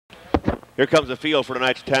Here comes the field for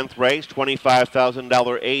tonight's 10th race,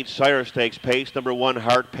 $25,000 age sire stakes pace. Number 1,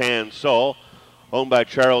 Heart Pan Soul, owned by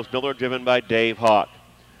Charles Miller, driven by Dave Hawk.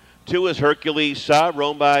 2 is Hercules Saab,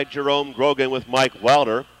 owned by Jerome Grogan with Mike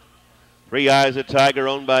Wilder. 3 Eyes of Tiger,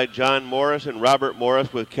 owned by John Morris and Robert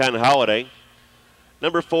Morris with Ken Holliday.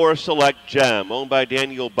 Number 4, Select Gem, owned by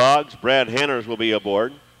Daniel Boggs. Brad Hanners will be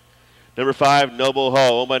aboard. Number 5, Noble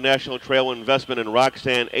Ho, owned by National Trail Investment and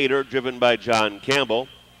Roxanne Ader, driven by John Campbell.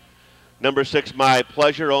 Number 6, My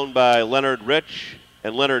Pleasure, owned by Leonard Rich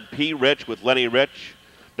and Leonard P. Rich with Lenny Rich.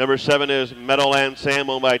 Number 7 is Meadowland Sam,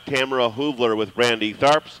 owned by Tamara Hoovler with Randy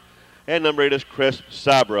Tharps. And number 8 is Chris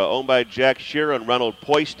Sabra, owned by Jack Shearer and Ronald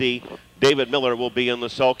Poisty. David Miller will be in the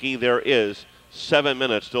sulky. There is 7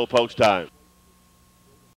 minutes till post time.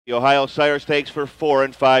 The Ohio Sire Stakes for 4-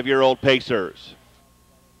 and 5-year-old pacers.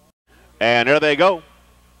 And there they go.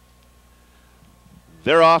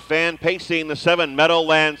 They're off and pacing. The 7,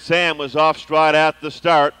 Meadowland Sam, was off stride at the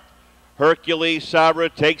start. Hercules Sabra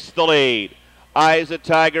takes the lead. Eyes of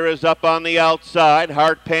Tiger is up on the outside.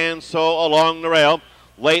 Heart Pan Soul along the rail.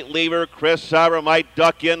 Late lever Chris Sabra might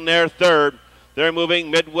duck in there third. They're moving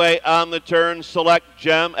midway on the turn. Select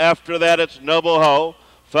Gem. After that, it's Noble Ho.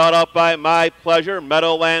 Followed up by My Pleasure.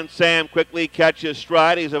 Meadowland Sam quickly catches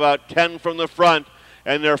stride. He's about 10 from the front.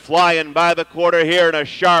 And they're flying by the quarter here in a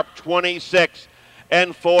sharp 26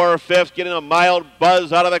 and 4/5, getting a mild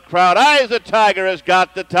buzz out of the crowd. Eyes of Tiger has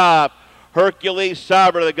got the top. Hercules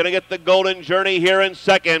Sabra, they're going to get the Golden Journey here in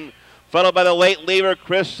second. Followed by the late lever,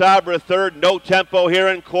 Chris Sabra, third. No tempo here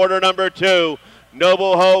in quarter number 2.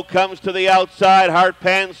 Noble Ho comes to the outside. Heart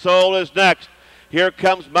Pan Soul is next. Here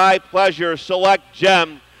comes My Pleasure, Select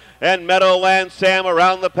Gem, and Meadowland Sam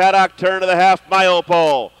around the paddock turn to the half-mile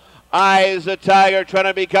pole. Eyes of Tiger trying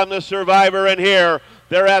to become the survivor in here.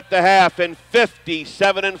 They're at the half in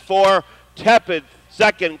 57 and 4. Tepid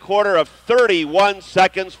second quarter of 31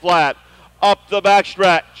 seconds flat. Up the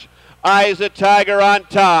backstretch. Eyes of Tiger on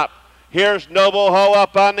top. Here's Noble Ho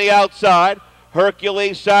up on the outside.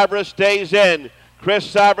 Hercules Sabra stays in. Chris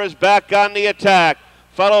Sabra's back on the attack.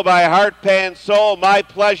 Followed by Heart Pan Soul, My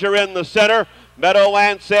Pleasure in the center.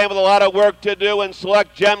 Meadowland Sam with a lot of work to do, and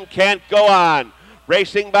Select Gem can't go on.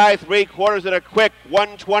 Racing by 3/4 at a quick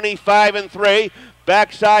 1:25 and 3.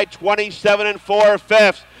 Backside 27 and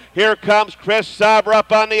 4/5. Here comes Chris Sabra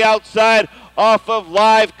up on the outside off of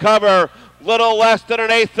live cover. Little less than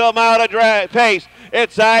an 1/8 of a mile to pace.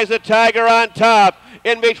 It's Eyes of Tiger on top.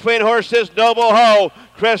 In between horses, Noble Ho.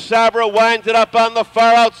 Chris Sabra winds it up on the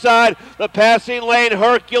far outside. The passing lane,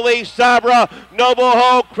 Hercules Sabra. Noble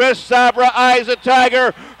Ho, Chris Sabra, Eyes of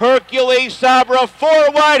Tiger. Hercules Sabra,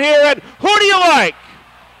 4 wide here, and who do you like?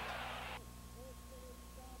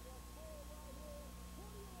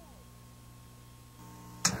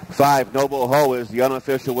 Five, Noble Ho is the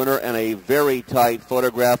unofficial winner, and a very tight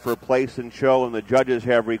photograph for place and show, and the judges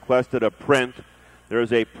have requested a print. There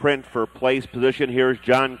is a print for place position. Here's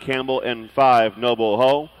John Campbell and 5, Noble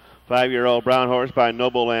Ho. 5-year-old brown horse by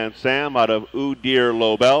Meadowland Sam out of Udir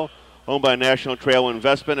Lobel, owned by National Trail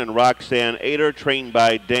Investment and Roxanne Ader, trained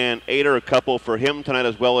by Dan Ader. A couple for him tonight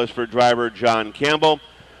as well as for driver John Campbell.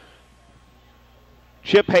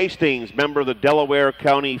 Chip Hastings, member of the Delaware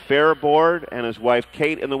County Fair Board, and his wife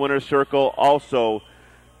Kate in the winner's circle. Also,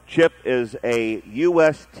 Chip is a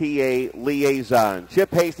USTA liaison.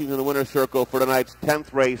 Chip Hastings in the winner's circle for tonight's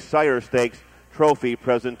 10th race Sire Stakes Trophy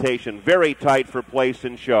presentation. Very tight for place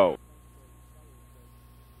and show.